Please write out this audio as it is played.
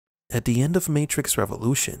At the end of Matrix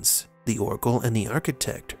Revolutions, the Oracle and the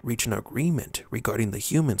Architect reach an agreement regarding the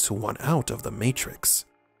humans who want out of the Matrix,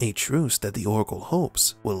 a truce that the Oracle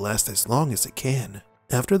hopes will last as long as it can.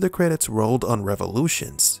 After the credits rolled on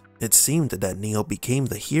Revolutions, it seemed that Neo became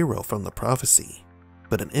the hero from the prophecy,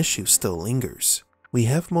 but an issue still lingers. We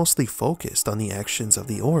have mostly focused on the actions of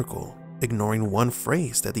the Oracle, ignoring one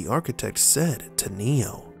phrase that the Architect said to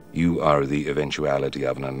Neo. You are the eventuality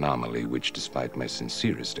of an anomaly which, despite my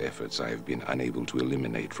sincerest efforts, I have been unable to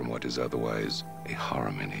eliminate from what is otherwise a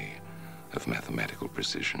harmony of mathematical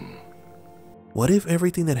precision. What if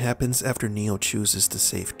everything that happens after Neo chooses to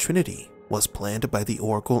save Trinity was planned by the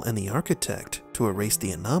Oracle and the Architect to erase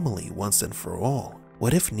the anomaly once and for all?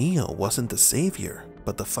 What if Neo wasn't the savior,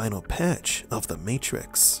 but the final patch of the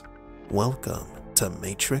Matrix? Welcome to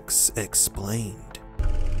Matrix Explained.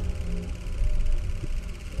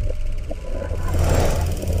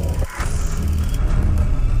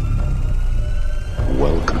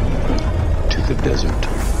 Welcome to the desert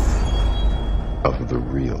of the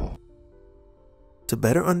real. To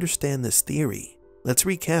better understand this theory, let's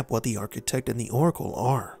recap what the Architect and the Oracle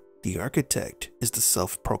are. The Architect is the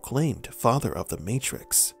self-proclaimed father of the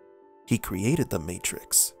Matrix. He created the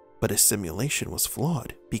Matrix, but his simulation was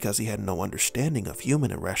flawed because he had no understanding of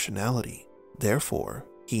human irrationality. Therefore,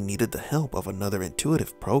 he needed the help of another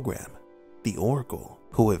intuitive program, the Oracle,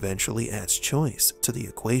 who eventually adds choice to the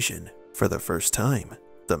equation. For the first time,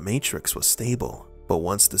 the Matrix was stable, but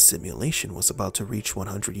once the simulation was about to reach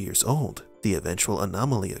 100 years old, the eventual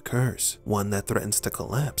anomaly occurs, one that threatens to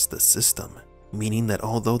collapse the system, meaning that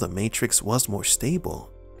although the Matrix was more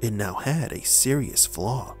stable, it now had a serious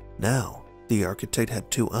flaw. Now, the Architect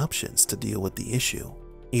had two options to deal with the issue: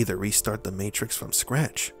 either restart the Matrix from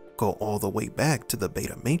scratch, go all the way back to the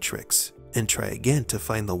Beta Matrix, and try again to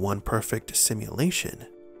find the one perfect simulation,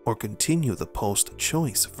 or continue the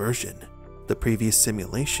post-choice version. The previous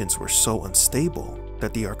simulations were so unstable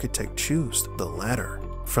that the Architect chose the latter.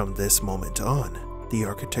 From this moment on, the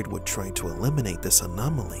Architect would try to eliminate this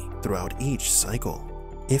anomaly throughout each cycle.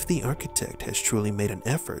 If the Architect has truly made an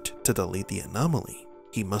effort to delete the anomaly,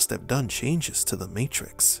 he must have done changes to the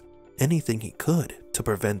Matrix, anything he could to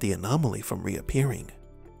prevent the anomaly from reappearing,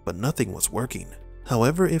 but nothing was working.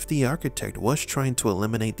 However, if the Architect was trying to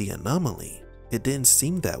eliminate the anomaly, it didn't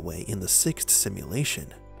seem that way in the sixth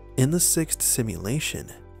simulation. In the sixth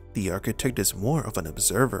simulation, the Architect is more of an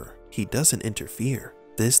observer. He doesn't interfere.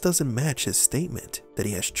 This doesn't match his statement that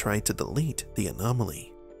he has tried to delete the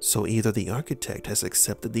anomaly. So either the Architect has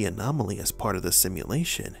accepted the anomaly as part of the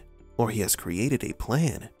simulation, or he has created a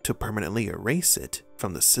plan to permanently erase it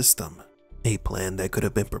from the system. A plan that could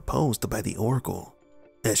have been proposed by the Oracle.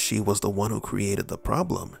 As she was the one who created the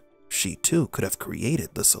problem, she too could have created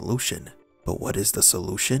the solution. But what is the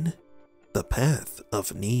solution? The path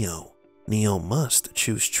of Neo. Neo must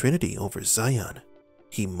choose Trinity over Zion.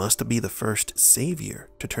 He must be the first savior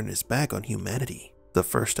to turn his back on humanity, the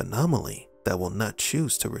first anomaly that will not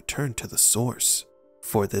choose to return to the source.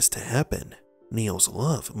 For this to happen, Neo's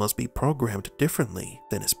love must be programmed differently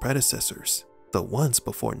than his predecessors, the ones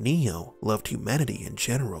before Neo loved humanity in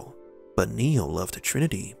general. But Neo loved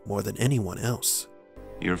Trinity more than anyone else.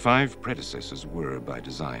 Your 5 predecessors were, by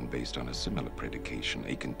design, based on a similar predication,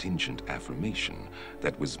 a contingent affirmation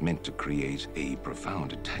that was meant to create a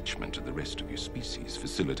profound attachment to the rest of your species,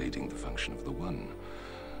 facilitating the function of the One.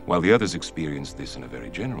 While the others experienced this in a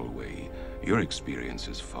very general way, your experience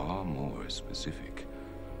is far more specific,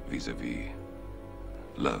 vis-a-vis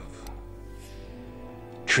love.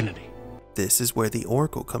 Trinity. This is where the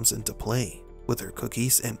Oracle comes into play, with her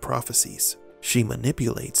cookies and prophecies. She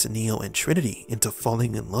manipulates Neo and Trinity into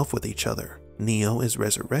falling in love with each other. Neo is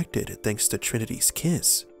resurrected thanks to Trinity's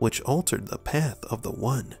kiss, which altered the path of the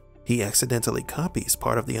One. He accidentally copies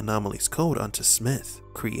part of the anomaly's code onto Smith,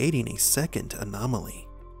 creating a second anomaly.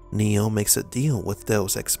 Neo makes a deal with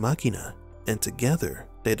Deus Ex Machina, and together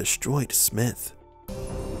they destroyed Smith.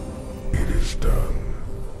 It is done.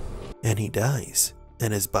 And he dies,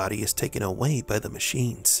 and his body is taken away by the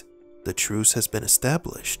machines. The truce has been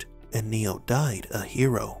established, and Neo died a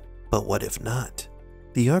hero. But what if not?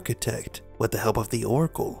 The Architect, with the help of the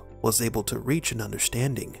Oracle, was able to reach an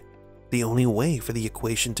understanding. The only way for the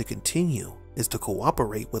equation to continue is to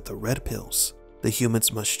cooperate with the Red Pills. The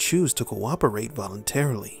humans must choose to cooperate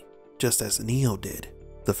voluntarily, just as Neo did.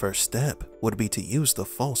 The first step would be to use the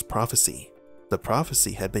false prophecy. The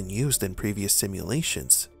prophecy had been used in previous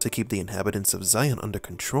simulations to keep the inhabitants of Zion under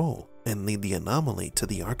control and lead the anomaly to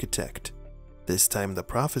the Architect. This time the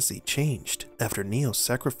prophecy changed after Neo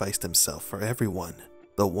sacrificed himself for everyone.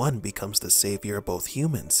 The One becomes the savior of both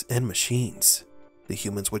humans and machines. The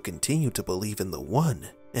humans would continue to believe in the One,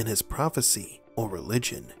 and his prophecy or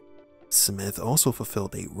religion. Smith also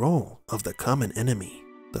fulfilled a role of the common enemy,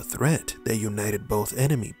 the threat that united both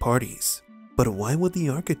enemy parties. But why would the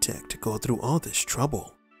architect go through all this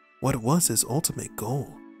trouble? What was his ultimate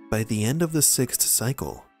goal? By the end of the 6th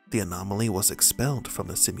cycle, the anomaly was expelled from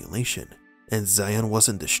the simulation, and Zion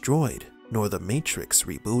wasn't destroyed, nor the Matrix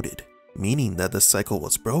rebooted, meaning that the cycle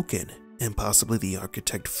was broken, and possibly the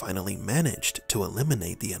architect finally managed to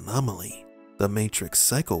eliminate the anomaly. The Matrix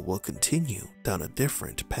cycle will continue down a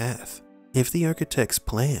different path. If the architect's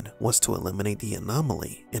plan was to eliminate the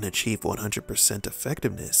anomaly and achieve 100%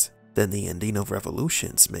 effectiveness, then the ending of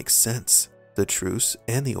Revolutions makes sense, the truce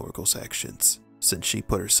and the Oracle's actions, since she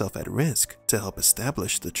put herself at risk to help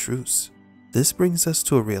establish the truce. This brings us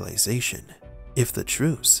to a realization. If the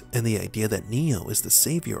truce and the idea that Neo is the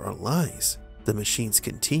savior are lies, the machines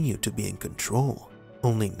continue to be in control.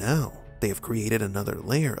 Only now, they have created another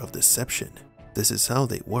layer of deception. This is how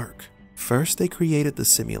they work. First, they created the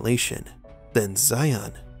simulation, then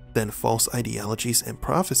Zion, then false ideologies and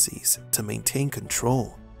prophecies to maintain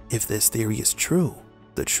control. If this theory is true,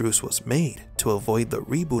 the truce was made to avoid the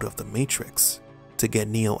reboot of the Matrix, to get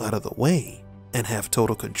Neo out of the way and have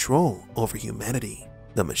total control over humanity.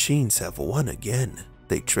 The machines have won again.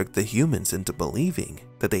 They tricked the humans into believing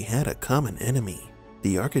that they had a common enemy.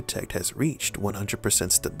 The architect has reached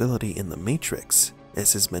 100% stability in the Matrix,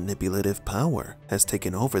 as his manipulative power has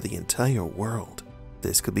taken over the entire world.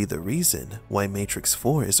 This could be the reason why Matrix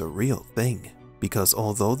 4 is a real thing, because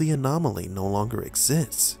although the anomaly no longer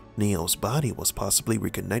exists, Neo's body was possibly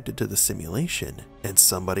reconnected to the simulation, and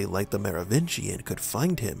somebody like the Merovingian could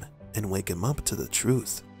find him and wake him up to the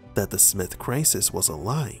truth, that the Smith crisis was a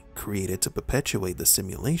lie created to perpetuate the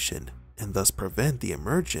simulation and thus prevent the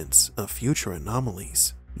emergence of future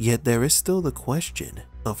anomalies. Yet there is still the question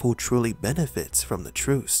of who truly benefits from the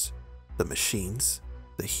truce, the machines,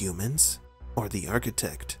 the humans, or the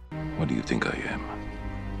architect. What do you think I am?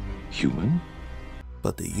 Human?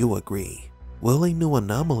 But do you agree? Will a new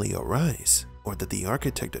anomaly arise, or did the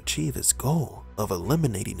architect achieve his goal of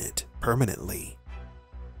eliminating it permanently?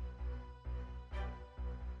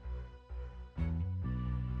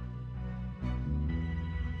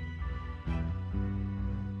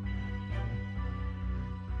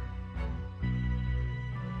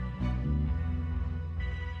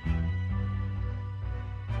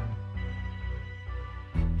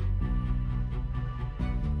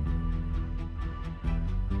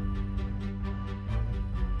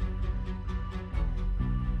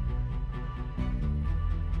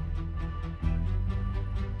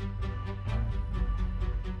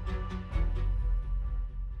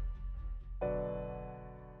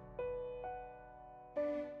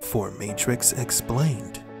 For Matrix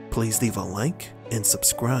Explained, please leave a like and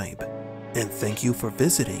subscribe. And thank you for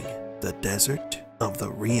visiting the Desert of the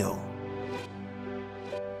Real.